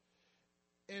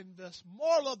 And the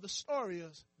moral of the story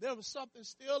is there was something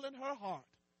still in her heart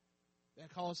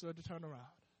that caused her to turn around.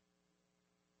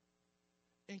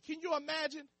 And can you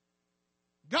imagine?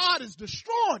 God is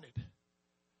destroying it.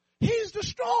 He's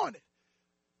destroying it.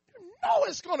 You know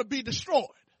it's going to be destroyed.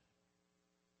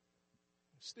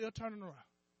 Still turning around.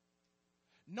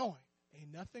 Knowing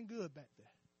ain't nothing good back there.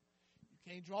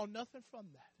 You can't draw nothing from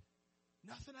that.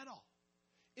 Nothing at all.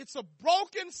 It's a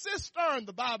broken cistern,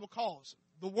 the Bible calls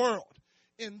it, the world,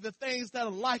 in the things that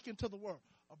are likened to the world.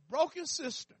 A broken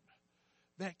cistern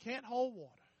that can't hold water.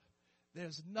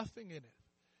 There's nothing in it.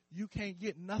 You can't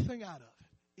get nothing out of it.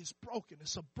 It's broken.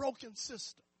 It's a broken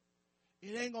system.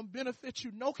 it ain't going to benefit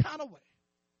you no kind of way.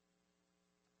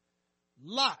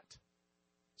 Lot.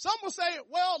 Some will say,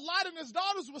 well, Lot and his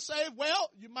daughters were saved. Well,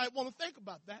 you might want to think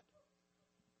about that.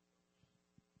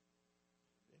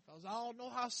 Because I don't know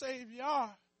how saved you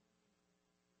are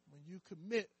when you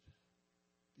commit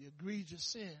the egregious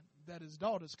sin that his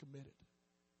daughters committed.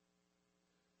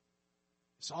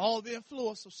 It's all the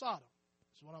influence of Sodom.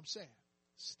 That's what I'm saying.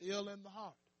 Still in the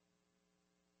heart.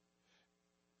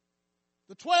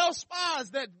 The 12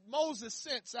 spies that Moses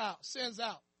sends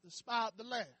out to spy out the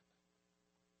land.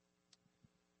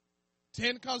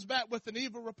 10 comes back with an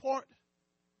evil report.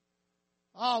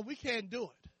 Oh, we can't do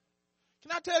it.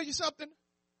 Can I tell you something?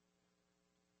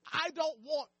 I don't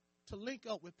want to link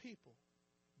up with people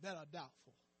that are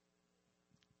doubtful.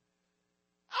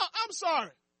 I'm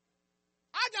sorry.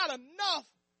 I got enough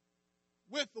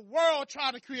with the world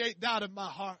trying to create doubt in my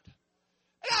heart.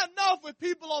 I got enough with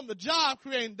people on the job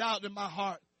creating doubt in my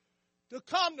heart to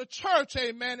come to church,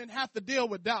 amen, and have to deal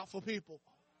with doubtful people.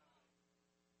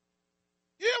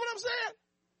 You hear what I'm saying?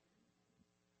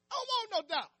 I don't want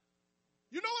no doubt.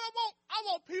 You know what I want? I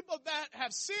want people that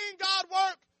have seen God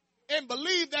work and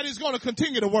believe that he's going to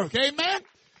continue to work. Amen?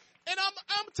 And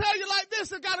I'm telling you like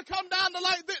this, it got to come down to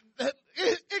like this.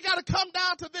 It got to come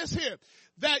down to this here.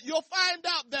 That you'll find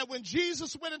out that when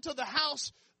Jesus went into the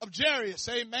house of Jairus,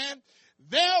 amen,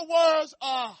 there was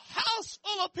a house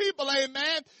full of people,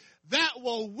 amen, that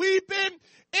were weeping.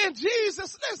 And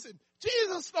Jesus, listen,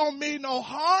 Jesus don't mean no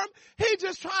harm. He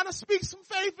just trying to speak some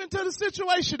faith into the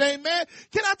situation, amen.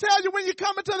 Can I tell you, when you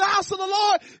come into the house of the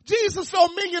Lord, Jesus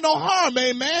don't mean you no harm,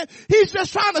 amen. He's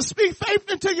just trying to speak faith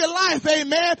into your life,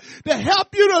 amen, to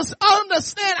help you to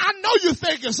understand. I know you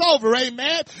think it's over,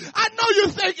 amen. I know you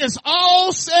think it's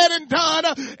all said and done,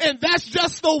 and that's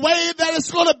just the way that it's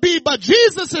going to be. But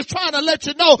Jesus is trying to let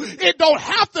you know it don't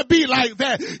have to be like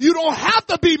that. You don't have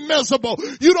to be miserable.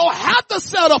 You don't have to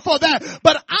settle for that.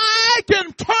 But I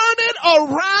can turn it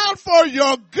around for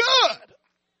your good.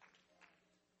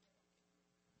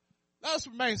 Let us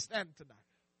remain standing tonight.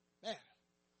 Man.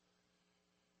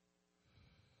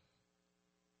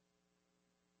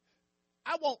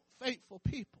 I want faithful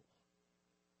people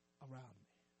around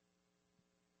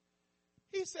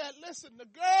me. He said, listen, the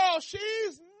girl,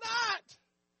 she's not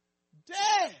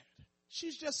dead.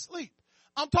 She's just asleep.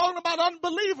 I'm talking about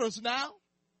unbelievers now.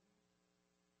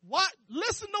 What?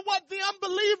 Listen to what the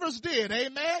unbelievers did,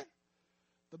 amen?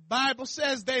 The Bible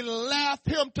says they laughed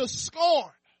him to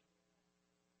scorn.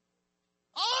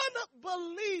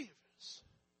 Unbelievers.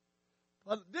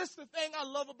 But this is the thing I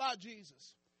love about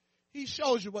Jesus. He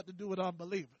shows you what to do with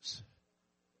unbelievers.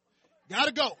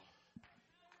 Gotta go.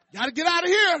 Gotta get out of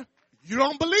here. You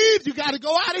don't believe, you gotta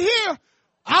go out of here.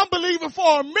 I'm believing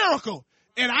for a miracle.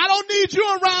 And I don't need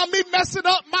you around me messing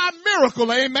up my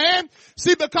miracle, amen?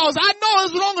 See, because I know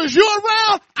as long as you're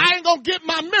around, I ain't gonna get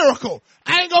my miracle.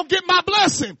 I ain't gonna get my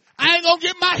blessing. I ain't gonna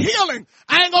get my healing.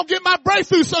 I ain't gonna get my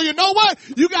breakthrough. So you know what?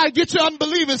 You gotta get your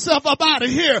unbelieving self up out of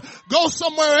here. Go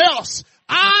somewhere else.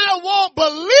 I want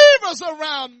believers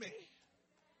around me.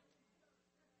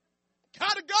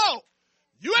 Gotta go.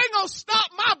 You ain't gonna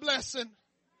stop my blessing.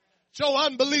 Your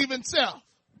unbelieving self.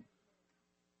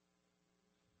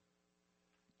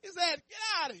 He said, get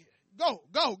out of here.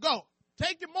 Go.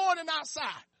 Take your morning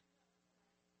outside.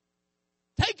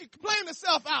 Take your complaining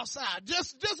self outside.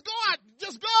 Just go out.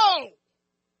 Just go.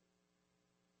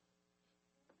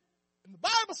 And the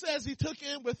Bible says he took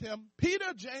in with him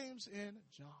Peter, James, and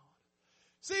John.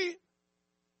 See,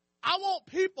 I want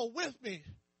people with me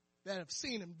that have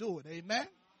seen him do it. Amen.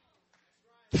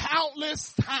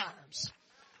 Countless times.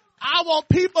 I want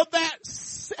people that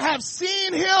have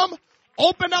seen him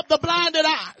open up the blinded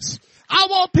eyes. I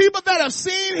want people that have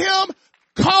seen him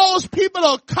cause people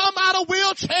to come out of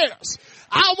wheelchairs.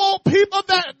 I want people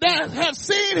that have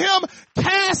seen him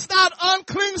cast out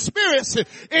unclean spirits.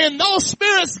 And those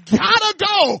spirits gotta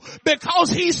go because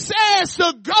he says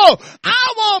to go.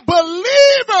 I want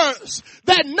believers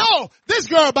that know this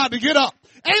girl about to get up.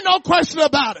 Ain't no question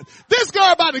about it. This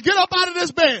girl about to get up out of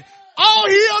this bed. All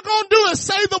he gonna do is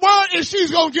say the word and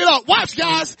she's gonna get up. Watch,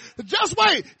 guys. Just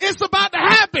wait. It's about to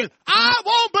happen. I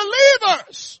want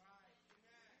believers.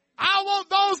 I want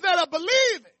those that are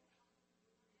believing.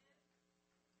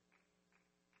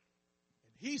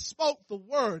 He spoke the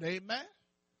word, amen.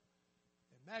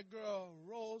 And that girl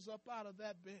rose up out of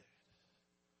that bed.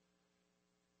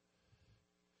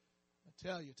 I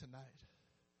tell you tonight,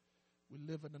 we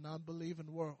live in an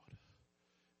unbelieving world.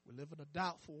 We live in a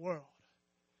doubtful world.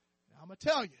 Now, I'm going to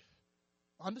tell you,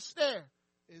 understand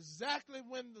exactly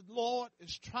when the Lord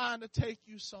is trying to take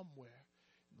you somewhere.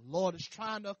 The Lord is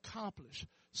trying to accomplish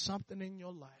something in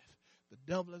your life. The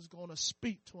devil is going to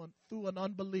speak through an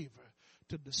unbeliever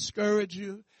to discourage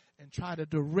you and try to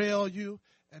derail you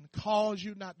and cause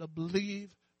you not to believe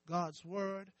God's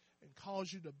word and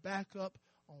cause you to back up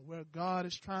on where God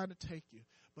is trying to take you.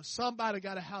 But somebody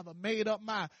got to have a made up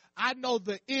mind. I know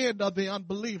the end of the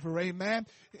unbeliever, amen,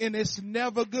 and it's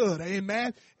never good,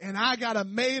 amen, and I got a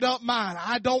made up mind.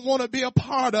 I don't want to be a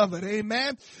part of it,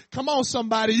 amen. Come on,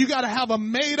 somebody, you got to have a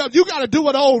made up, you got to do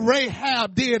what old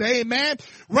Rahab did, amen.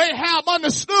 Rahab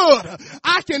understood.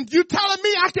 You telling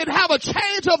me I can have a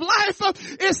change of life?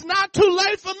 It's not too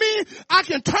late for me. I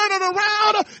can turn it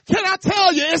around. Can I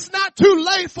tell you, it's not too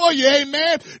late for you,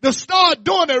 amen, to start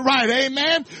doing it right,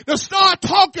 amen, to start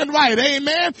talking right,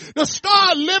 amen, to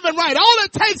start living right. All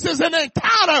it takes is an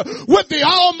encounter with the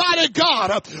Almighty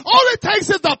God. All it takes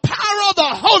is the power of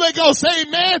the Holy Ghost,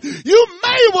 amen. You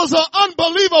may was an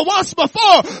unbeliever once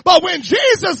before, but when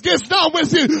Jesus gets done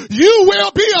with you, you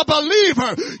will be a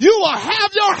believer. You will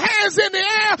have your hands in the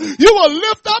air. You will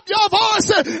lift up your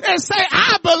voice and say,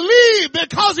 I believe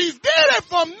because he did it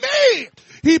for me.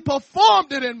 He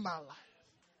performed it in my life.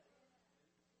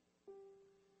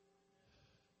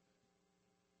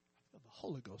 The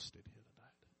Holy Ghost in here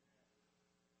tonight.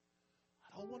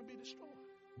 I don't want to be destroyed.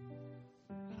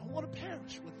 I don't want to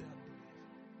perish with the unbelief.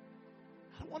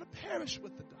 I don't want to perish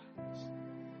with the darkness.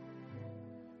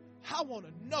 I want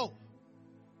to know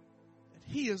that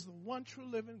he is the one true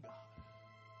living God.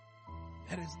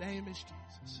 And his name is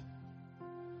Jesus.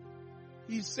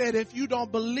 He said, if you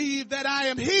don't believe that I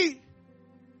am he,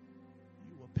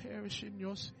 you will perish in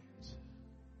your sins.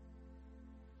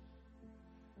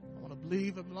 I want to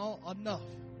believe him long enough.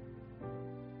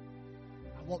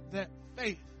 I want that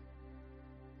faith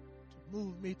to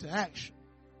move me to action.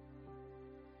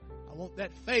 I want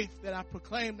that faith that I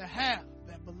proclaim to have,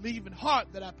 that believing heart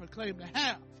that I proclaim to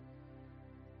have,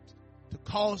 to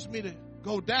cause me to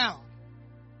go down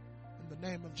in the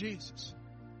name of Jesus.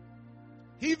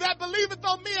 He that believeth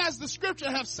on me, as the scripture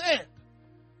have said,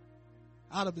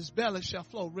 out of his belly shall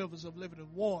flow rivers of living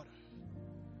water.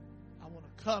 I want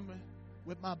to come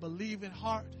with my believing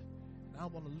heart, and I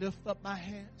want to lift up my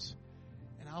hands,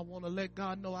 and I want to let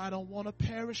God know I don't want to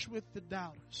perish with the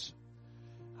doubters.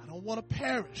 I don't want to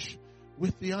perish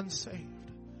with the unsaved.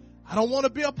 I don't want to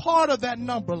be a part of that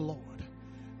number, Lord,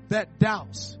 that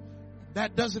doubts,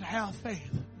 that doesn't have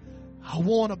faith. I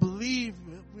want to believe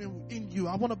in you.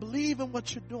 I want to believe in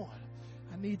what you're doing.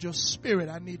 I need your spirit.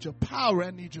 I need your power.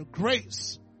 I need your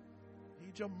grace. I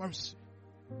need your mercy.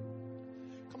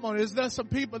 Come on, is there some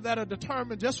people that are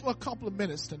determined just for a couple of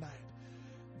minutes tonight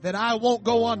that I won't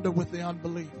go under with the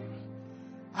unbeliever?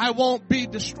 I won't be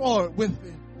destroyed with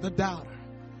the doubter.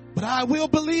 But I will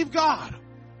believe God.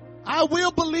 I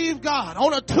will believe God.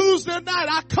 On a Tuesday night,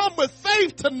 I come with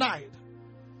faith tonight.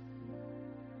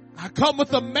 I come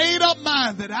with a made up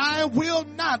mind that I will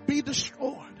not be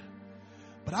destroyed.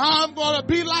 But I'm going to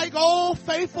be like old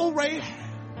faithful Rahab.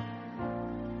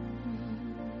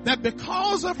 That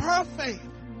because of her faith,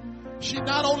 she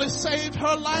not only saved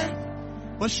her life,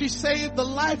 but she saved the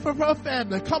life of her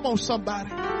family. Come on,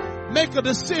 somebody. Make a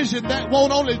decision that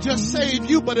won't only just save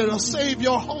you, but it'll save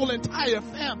your whole entire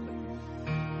family.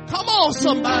 Come on,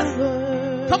 somebody.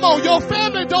 Come on, your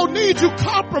family don't need you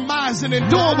compromising and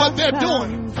doing what they're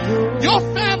doing. Your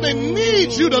family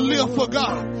needs you to live for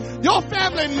God. Your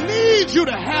family needs you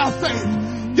to have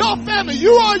faith. Your family,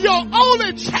 you are your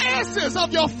only chances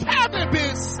of your family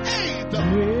being saved.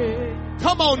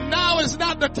 Come on, now is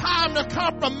not the time to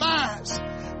compromise.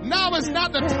 Now is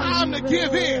not the time to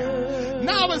give in.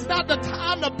 Now is not the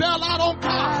time to bail out on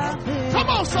God. Come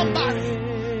on,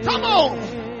 somebody. Come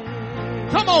on.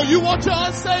 Come on, you want your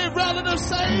unsaved relatives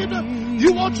saved?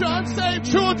 You want your unsaved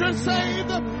children saved?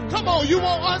 Come on, you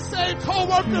want unsaved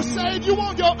co-workers saved? You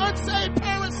want your unsaved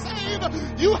parents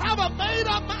saved? You have a made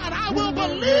up mind. I will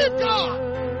believe God.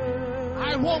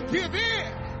 I won't give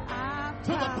in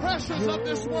to the pressures of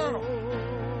this world.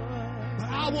 But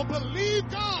I will believe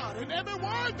God in every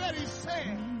word that he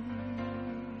said.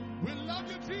 We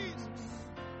love you, Jesus.